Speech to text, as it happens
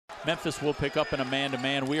Memphis will pick up in a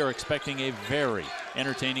man-to-man. We are expecting a very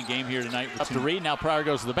entertaining game here tonight. Up to Reed, now Pryor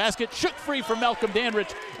goes to the basket, shook free from Malcolm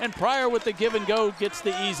Dandridge, and Pryor with the give and go gets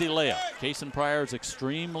the easy layup. Kason Pryor is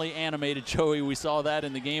extremely animated, Joey. We saw that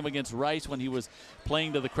in the game against Rice when he was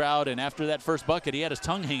playing to the crowd, and after that first bucket, he had his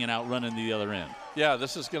tongue hanging out running to the other end. Yeah,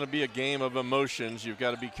 this is going to be a game of emotions. You've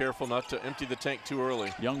got to be careful not to empty the tank too early.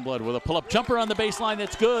 Youngblood with a pull-up jumper on the baseline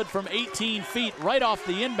that's good from 18 feet right off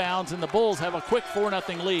the inbounds, and the Bulls have a quick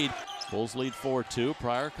 4-0 lead. Bulls lead 4-2.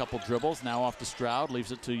 Pryor, couple dribbles, now off to Stroud,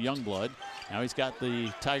 leaves it to Youngblood. Now he's got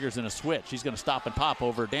the Tigers in a switch. He's going to stop and pop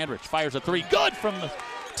over Dandridge. Fires a three, good from the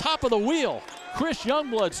top of the wheel. Chris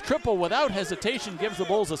Youngblood's triple without hesitation gives the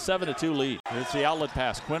Bulls a 7-2 lead. Here's the outlet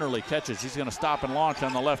pass. Quinterly catches. He's going to stop and launch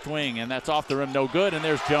on the left wing, and that's off the rim, no good. And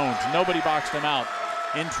there's Jones. Nobody boxed him out.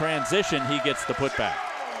 In transition, he gets the putback.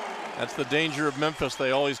 That's the danger of Memphis.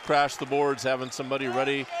 They always crash the boards, having somebody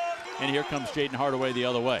ready. And here comes Jaden Hardaway the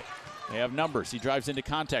other way. They have numbers. He drives into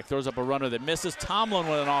contact, throws up a runner that misses. Tomlin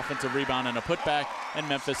with an offensive rebound and a putback, and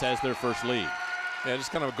Memphis has their first lead. Yeah,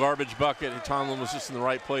 just kind of a garbage bucket. And Tomlin was just in the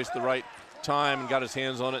right place at the right time and got his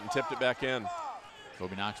hands on it and tipped it back in.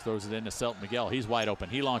 Kobe Knox throws it into Selton Miguel. He's wide open.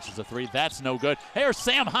 He launches a three. That's no good. Here's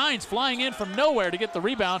Sam Hines flying in from nowhere to get the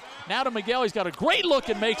rebound. Now to Miguel. He's got a great look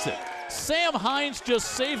and makes it. Sam Hines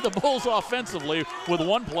just saved the Bulls offensively with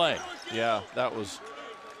one play. Yeah, that was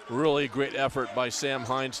really great effort by Sam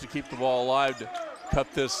Hines to keep the ball alive, to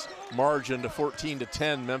cut this margin to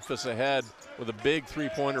 14-10. Memphis ahead with a big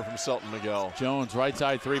three-pointer from Selton Miguel. Jones, right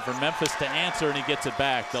side three for Memphis to answer, and he gets it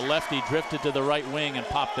back. The lefty drifted to the right wing and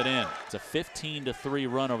popped it in. It's a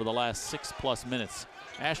 15-3 run over the last 6+ minutes.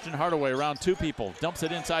 Ashton Hardaway around two people, dumps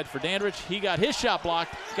it inside for Dandridge. He got his shot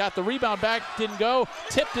blocked, got the rebound back, didn't go.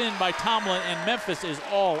 Tipped in by Tomlin, and Memphis is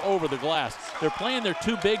all over the glass. They're playing their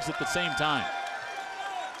two bigs at the same time.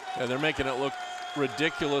 Yeah, they're making it look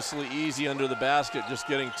ridiculously easy under the basket, just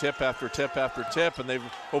getting tip after tip after tip, and they've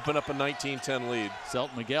opened up a 19-10 lead.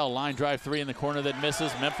 Selton Miguel, line drive three in the corner that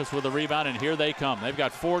misses. Memphis with a rebound, and here they come. They've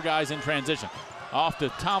got four guys in transition. Off to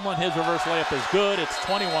Tomlin, his reverse layup is good. It's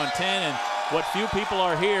 21-10, and what few people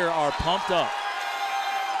are here are pumped up.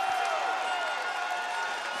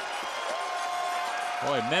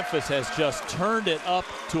 Boy, Memphis has just turned it up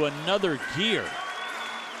to another gear.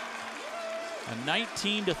 A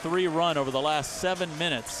 19-3 run over the last 7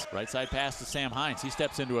 minutes. Right side pass to Sam Hines. He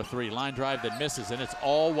steps into a three. Line drive that misses, and it's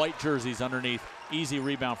all white jerseys underneath. Easy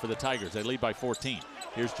rebound for the Tigers. They lead by 14.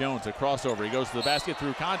 Here's Jones, a crossover. He goes to the basket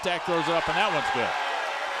through contact, throws it up, and that one's good.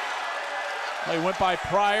 They went by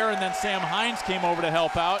Pryor, and then Sam Hines came over to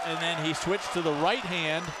help out, and then he switched to the right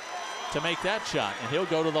hand to make that shot, and he'll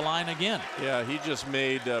go to the line again. Yeah, he just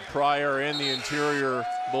made Pryor and the interior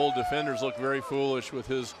Bull defenders look very foolish with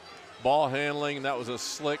his ball handling. That was a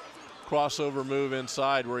slick crossover move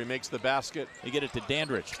inside where he makes the basket. They get it to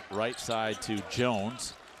Dandridge, right side to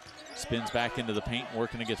Jones. Spins back into the paint,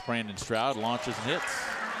 working against Brandon Stroud, launches and hits.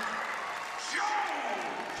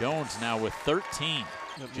 Jones now with 13.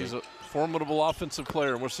 He's a formidable offensive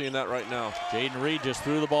player, and we're seeing that right now. Jaden Reed just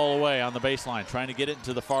threw the ball away on the baseline, trying to get it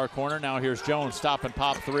into the far corner. Now here's Jones, stop and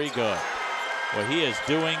pop three, good. Well, he is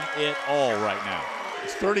doing it all right now.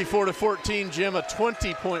 It's 34-14, Jim, a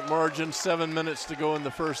 20-point margin, 7 minutes to go in the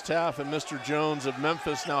first half, and Mr. Jones of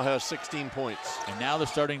Memphis now has 16 points. And now they're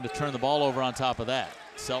starting to turn the ball over on top of that.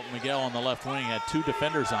 Selton Miguel on the left wing had two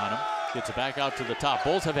defenders on him. Gets it back out to the top.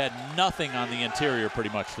 Bulls have had nothing on the interior pretty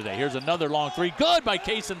much today. Here's another long three. Good by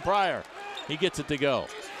Kason Pryor. He gets it to go.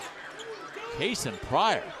 Kason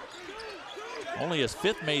Pryor. Only his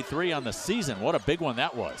 5th made three on the season. What a big one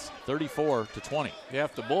that was. 34-20. Yeah,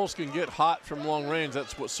 if the Bulls can get hot from long range,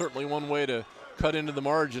 that's certainly one way to cut into the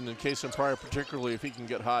margin. And Kason Pryor, particularly, if he can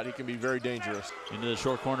get hot, he can be very dangerous. Into the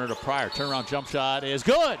short corner to Pryor. Turnaround jump shot is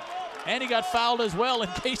good. And he got fouled as well, and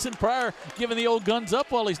Kason Pryor giving the old guns up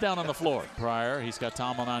while he's down on the floor. Pryor, he's got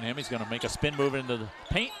Tomlin on him. He's going to make a spin move into the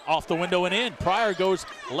paint, off the window and in. Pryor goes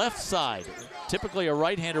left side. Typically a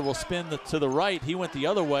right-hander will spin to the right. He went the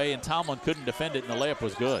other way, and Tomlin couldn't defend it, and the layup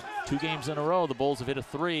was good. 2 games in a row, the Bulls have hit a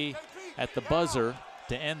three at the buzzer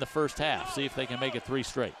to end the first half. See if they can make it 3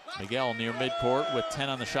 straight. Miguel near midcourt with 10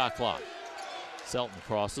 on the shot clock. Selton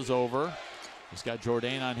crosses over. He's got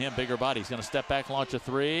Jourdain on him, bigger body. He's going to step back, launch a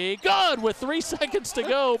three. Good with 3 seconds to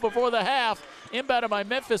go before the half. Inbounded by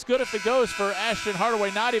Memphis. Good if it goes for Ashton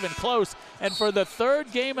Hardaway, not even close. And for the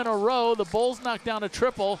 3rd game in a row, the Bulls knocked down a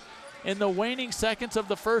triple in the waning seconds of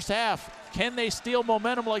the first half. Can they steal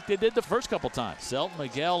momentum like they did the first couple times? Selton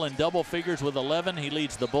Miguel in double figures with 11. He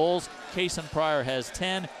leads the Bulls. Kason Pryor has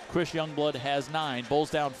 10. Chris Youngblood has 9. Bulls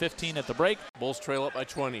down 15 at the break. Bulls trail up by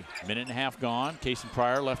 20. Minute and a half gone. Kason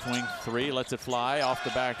Pryor, left wing 3, lets it fly off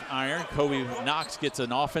the back iron. Kobe Knox gets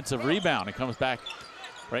an offensive rebound and comes back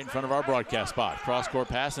right in front of our broadcast spot. Cross-court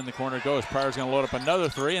pass, in the corner goes. Pryor's going to load up another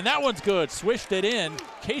 3, and that one's good. Swished it in.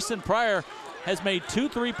 Kason Pryor has made 2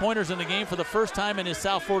 3-pointers in the game for the first time in his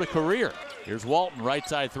South Florida career. Here's Walton, right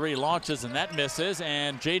side 3, launches, and that misses,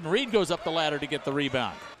 and Jaden Reed goes up the ladder to get the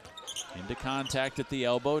rebound. Into contact at the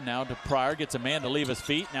elbow, now to Pryor, gets a man to leave his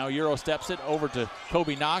feet. Now Euro steps it over to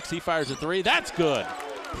Kobe Knox. He fires a 3. That's good.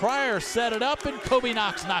 Pryor set it up, and Kobe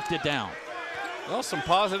Knox knocked it down. Well, some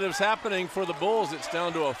positives happening for the Bulls. It's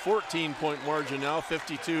down to a 14-point margin now,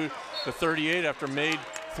 52-38 after made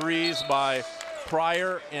threes by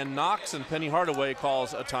Pryor and Knox, and Penny Hardaway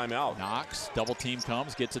calls a timeout. Knox, double team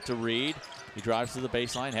comes, gets it to Reed. He drives to the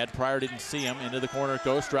baseline. Had Pryor, didn't see him. Into the corner it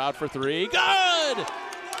goes. Stroud for 3. Good!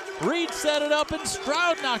 Reed set it up, and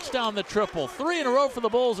Stroud knocks down the triple. 3 in a row for the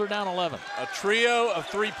Bulls, are down 11. A trio of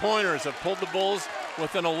 3-pointers have pulled the Bulls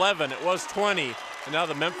within 11. It was 20. And now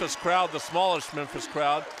the Memphis crowd, the smallest Memphis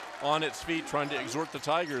crowd, on its feet trying to exhort the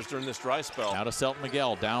Tigers during this dry spell. Now to Selton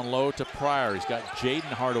Miguel, down low to Pryor. He's got Jaden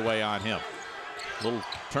Hardaway on him. Little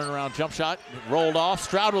turnaround jump shot, rolled off.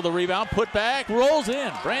 Stroud with a rebound, put back, rolls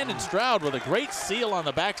in. Brandon Stroud with a great seal on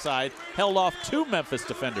the backside, held off 2 Memphis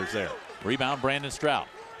defenders there. Rebound, Brandon Stroud.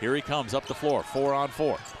 Here he comes up the floor,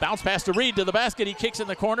 4-on-4. Bounce pass to Reed to the basket. He kicks in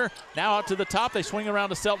the corner. Now out to the top. They swing around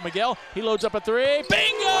to Selton Miguel. He loads up a 3.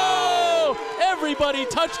 Bingo! Everybody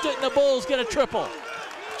touched it, and the Bulls get a triple.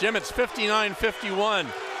 Jim, it's 59-51.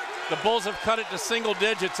 The Bulls have cut it to single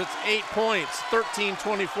digits. It's 8 points,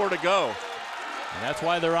 13:24 to go. And that's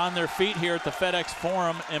why they're on their feet here at the FedEx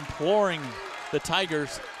Forum, imploring the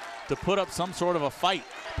Tigers to put up some sort of a fight.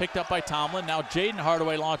 Picked up by Tomlin. Now Jaden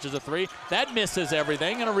Hardaway launches a 3. That misses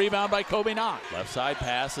everything, and a rebound by Kobe Knox. Left side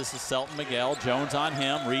pass. This is Selton Miguel. Jones on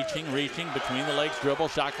him. Reaching. Between the legs dribble.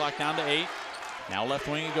 Shot clock down to 8. Now left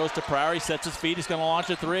wing, it goes to Pryor. He sets his feet. He's going to launch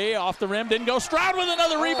a 3. Off the rim. Didn't go. Stroud with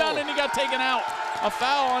another rebound, and he got taken out. A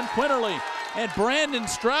foul on Quinterly. And Brandon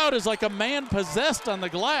Stroud is like a man possessed on the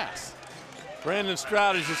glass. Brandon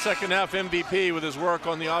Stroud is your second half MVP with his work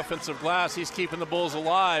on the offensive glass. He's keeping the Bulls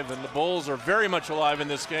alive, and the Bulls are very much alive in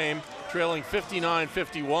this game, trailing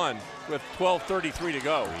 59-51 with 12:33 to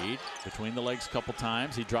go. Reed between the legs a couple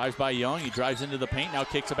times. He drives by Young. He drives into the paint. Now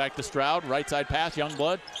kicks it back to Stroud. Right side pass,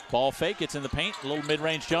 Youngblood. Ball fake, gets in the paint. A little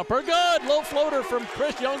mid-range jumper. Good! Low floater from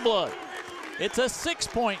Chris Youngblood. It's a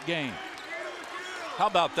 6-point game. How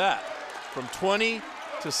about that? From 20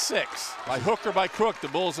 to 6. By hook or by crook, the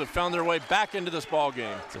Bulls have found their way back into this ball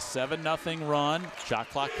game. It's a 7-0 run.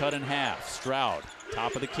 Shot clock cut in half. Stroud,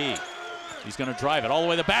 top of the key. He's going to drive it all the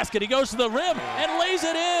way to the basket. He goes to the rim and lays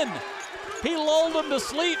it in. He lulled him to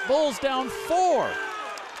sleep. Bulls down 4.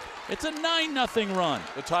 It's a 9-0 run.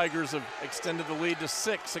 The Tigers have extended the lead to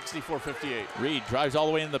 6, 64-58. Reed drives all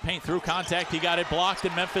the way into the paint through contact. He got it blocked,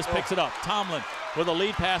 and Memphis picks it up. Tomlin with a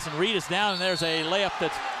lead pass, and Reed is down, and there's a layup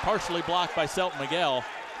that's partially blocked by Selton Miguel.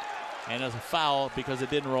 And there's a foul because it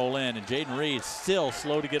didn't roll in, and Jaden Reed still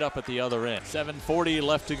slow to get up at the other end. 7:40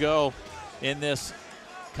 left to go in this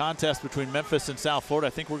contest between Memphis and South Florida. I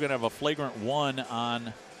think we're going to have a flagrant 1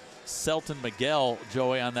 on Selton Miguel,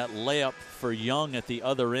 Joey, on that layup for Young at the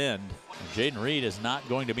other end. Jaden Reed is not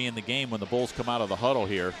going to be in the game when the Bulls come out of the huddle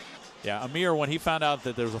here. Yeah, Amir, when he found out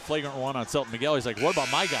that there was a flagrant 1 on Selton Miguel, he's like, what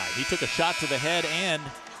about my guy? He took a shot to the head, and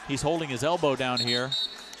he's holding his elbow down here,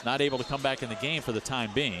 not able to come back in the game for the time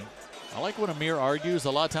being. I like when Amir argues.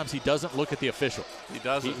 A lot of times he doesn't look at the official. He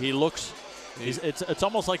doesn't. He looks. It's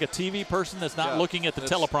almost like a TV person that's not looking at the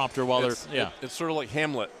teleprompter while they're. It's sort of like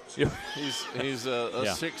Hamlet. He's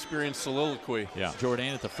a experienced soliloquy. Yeah.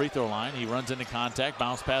 Jordan at the free throw line. He runs into contact.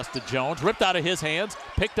 Bounce pass to Jones. Ripped out of his hands.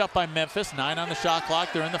 Picked up by Memphis. 9 on the shot clock.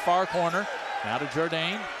 They're in the far corner. Now to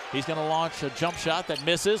Jordan. He's going to launch a jump shot that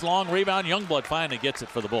misses. Long rebound. Youngblood finally gets it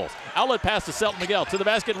for the Bulls. Outlet pass to Selton Miguel. To the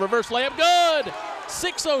basket. Reverse layup. Good!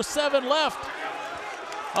 6:07 left.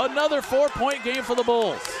 Another 4-point game for the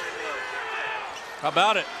Bulls. How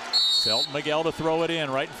about it? Selton Miguel to throw it in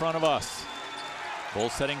right in front of us.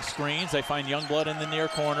 Bulls setting screens. They find Youngblood in the near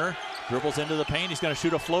corner. Dribbles into the paint. He's going to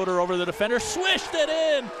shoot a floater over the defender. Swished it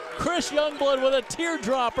in. Chris Youngblood with a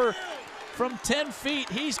teardropper from 10 feet.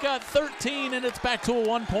 He's got 13, and it's back to a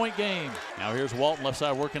 1-point game. Now here's Walton, left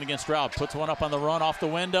side, working against Stroud. Puts one up on the run off the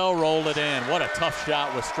window. Rolled it in. What a tough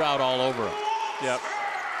shot with Stroud all over him. Yep.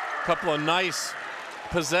 A couple of nice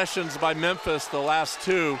possessions by Memphis, the last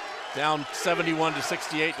 2. Down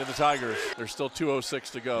 71-68 to the Tigers. There's still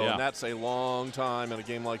 2:06 to go, Yeah. and that's a long time in a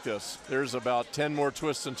game like this. There's about 10 more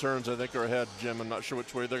twists and turns I think are ahead, Jim. I'm not sure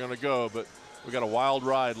which way they're going to go, but we got a wild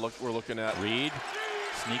ride we're looking at. Reed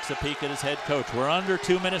sneaks a peek at his head coach. We're under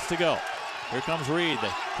 2 minutes to go. Here comes Reed. They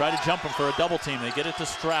try to jump him for a double team. They get it to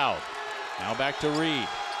Stroud. Now back to Reed.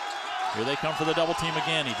 Here they come for the double team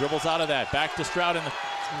again. He dribbles out of that. Back to Stroud in the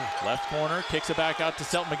left corner. Kicks it back out to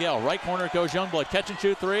Selton Miguel. Right corner it goes Youngblood. Catch and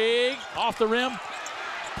shoot three. Off the rim.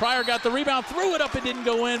 Pryor got the rebound. Threw it up. It didn't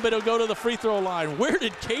go in, but it'll go to the free throw line. Where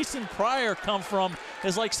did Kason Pryor come from?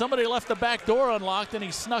 It's like somebody left the back door unlocked and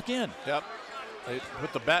he snuck in. Yep. They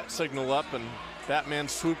put the bat signal up, and Batman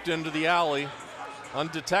swooped into the alley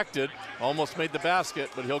undetected. Almost made the basket,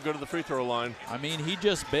 but he'll go to the free throw line. I mean, he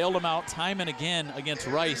just bailed him out time and again against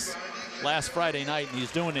Rice last Friday night, and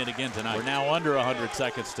he's doing it again tonight. We're now under 100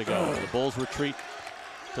 seconds to go. The Bulls retreat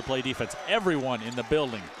to play defense. Everyone in the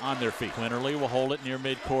building on their feet. Quinterly will hold it near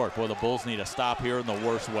midcourt. Boy, the Bulls need a stop here in the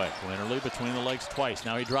worst way. Quinterly between the legs twice.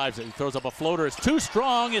 Now he drives it. He throws up a floater. It's too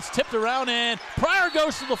strong. It's tipped around, and Pryor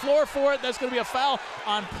goes to the floor for it. That's going to be a foul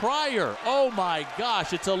on Pryor. Oh, my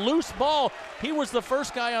gosh. It's a loose ball. He was the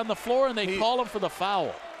first guy on the floor, and they call him for the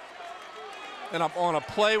foul. And on a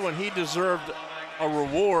play when he deserved a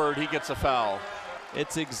reward, he gets a foul.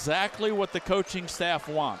 It's exactly what the coaching staff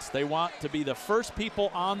wants. They want to be the first people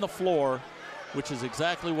on the floor, which is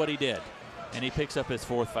exactly what he did. And he picks up his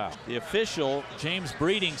fourth foul. The official, James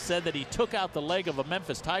Breeding, said that he took out the leg of a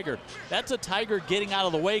Memphis Tiger. That's a Tiger getting out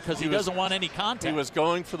of the way because he doesn't want any contact. He was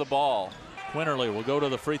going for the ball. Quinterly will go to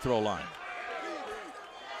the free throw line.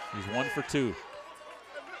 He's 1 for 2.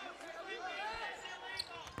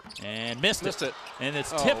 And missed it. And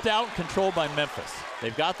it's tipped out, controlled by Memphis.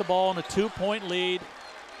 They've got the ball in a 2-point lead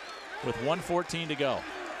with 1:14 to go.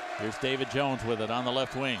 Here's David Jones with it on the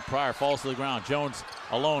left wing. Pryor falls to the ground. Jones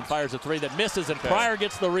alone fires a three that misses, and Pryor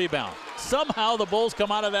gets the rebound. Somehow the Bulls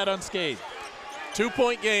come out of that unscathed.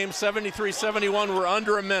 2-point game, 73-71. We're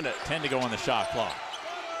under a minute. 10 to go on the shot clock.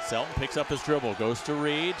 Selton picks up his dribble, goes to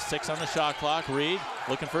Reed, 6 on the shot clock. Reed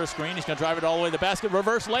looking for a screen. He's going to drive it all the way to the basket.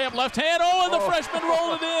 Reverse layup, left hand. Oh, and the freshman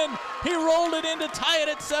rolled it in. He rolled it in to tie it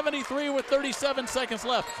at 73 with 37 seconds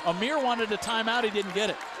left. Amir wanted a timeout. He didn't get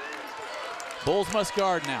it. Bulls must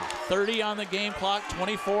guard now. 30 on the game clock,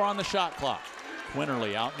 24 on the shot clock.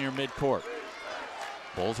 Quinterly out near midcourt.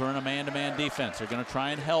 Bulls are in a man-to-man defense. They're going to try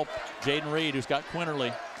and help Jaden Reed, who's got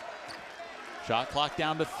Quinterly. Shot clock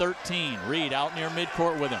down to 13. Reed out near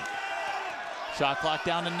midcourt with him. Shot clock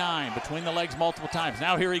down to 9. Between the legs multiple times.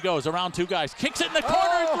 Now here he goes around 2 guys. Kicks it in the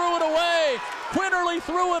corner, threw it away. Quinterly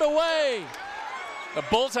threw it away. The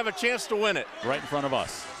Bulls have a chance to win it. Right in front of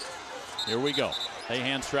us. Here we go. They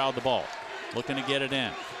hand Stroud the ball. Looking to get it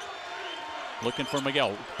in. Looking for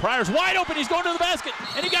Miguel. Pryor's wide open. He's going to the basket.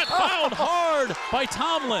 And he got fouled hard by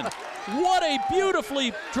Tomlin. What a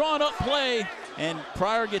beautifully drawn up play. And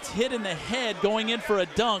Pryor gets hit in the head going in for a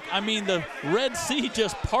dunk. I mean, the Red Sea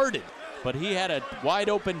just parted. But he had a wide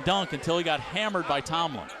open dunk until he got hammered by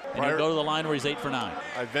Tomlin. And he'll go to the line where he's 8 for 9.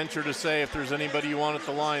 I venture to say if there's anybody you want at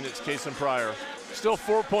the line, it's Kason Pryor. Still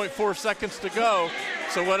 4.4 seconds to go.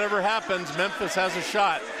 So whatever happens, Memphis has a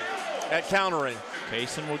shot at countering.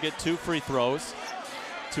 Kason will get 2 free throws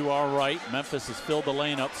to our right. Memphis has filled the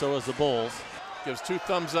lane up, so has the Bulls. Gives 2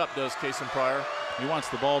 thumbs up, does Kason Pryor. He wants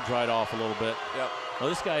the ball dried off a little bit. Yep. Well,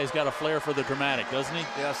 this guy has got a flair for the dramatic, doesn't he?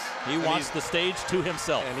 Yes. He wants the stage to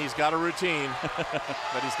himself. And he's got a routine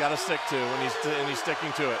that he's got to stick to, and he's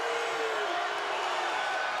sticking to it.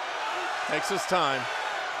 Takes his time.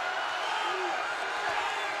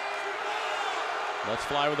 Let's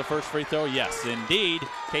fly with the first free throw. Yes, indeed.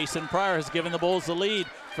 Kason Pryor has given the Bulls the lead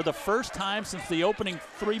for the first time since the opening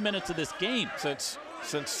 3 minutes of this game. Since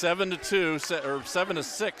 7-2 or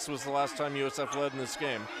 7-6 was the last time USF led in this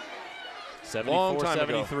game.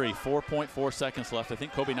 74-73, 4.4 seconds left. I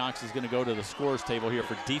think Kobe Knox is going to go to the scores table here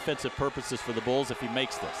for defensive purposes for the Bulls if he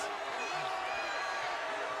makes this.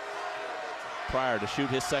 Pryor to shoot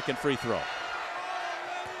his second free throw.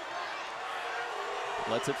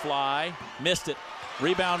 Lets it fly, missed it.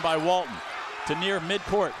 Rebound by Walton to near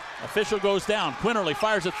midcourt. Official goes down. Quinterly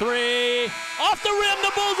fires a 3. Off the rim,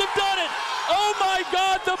 the Bulls have done it. Oh my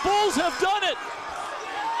God, the Bulls have done it.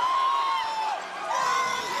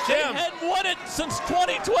 Jim. They hadn't won it since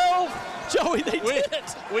 2012. Joey, they did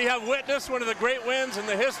it. We have witnessed one of the great wins in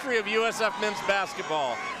the history of USF men's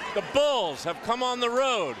basketball. The Bulls have come on the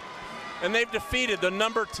road, and they've defeated the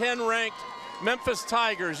number 10 ranked Memphis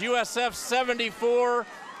Tigers. USF 74,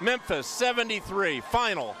 Memphis 73.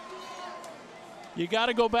 Final. You got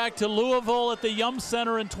to go back to Louisville at the Yum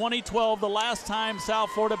Center in 2012, the last time South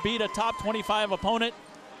Florida beat a top 25 opponent.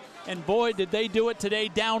 And boy, did they do it today,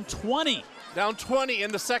 down 20. Down 20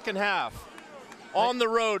 in the second half. On the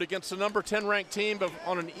road against the number 10 ranked team, but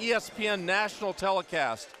on an ESPN national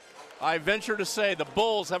telecast. I venture to say the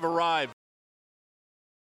Bulls have arrived.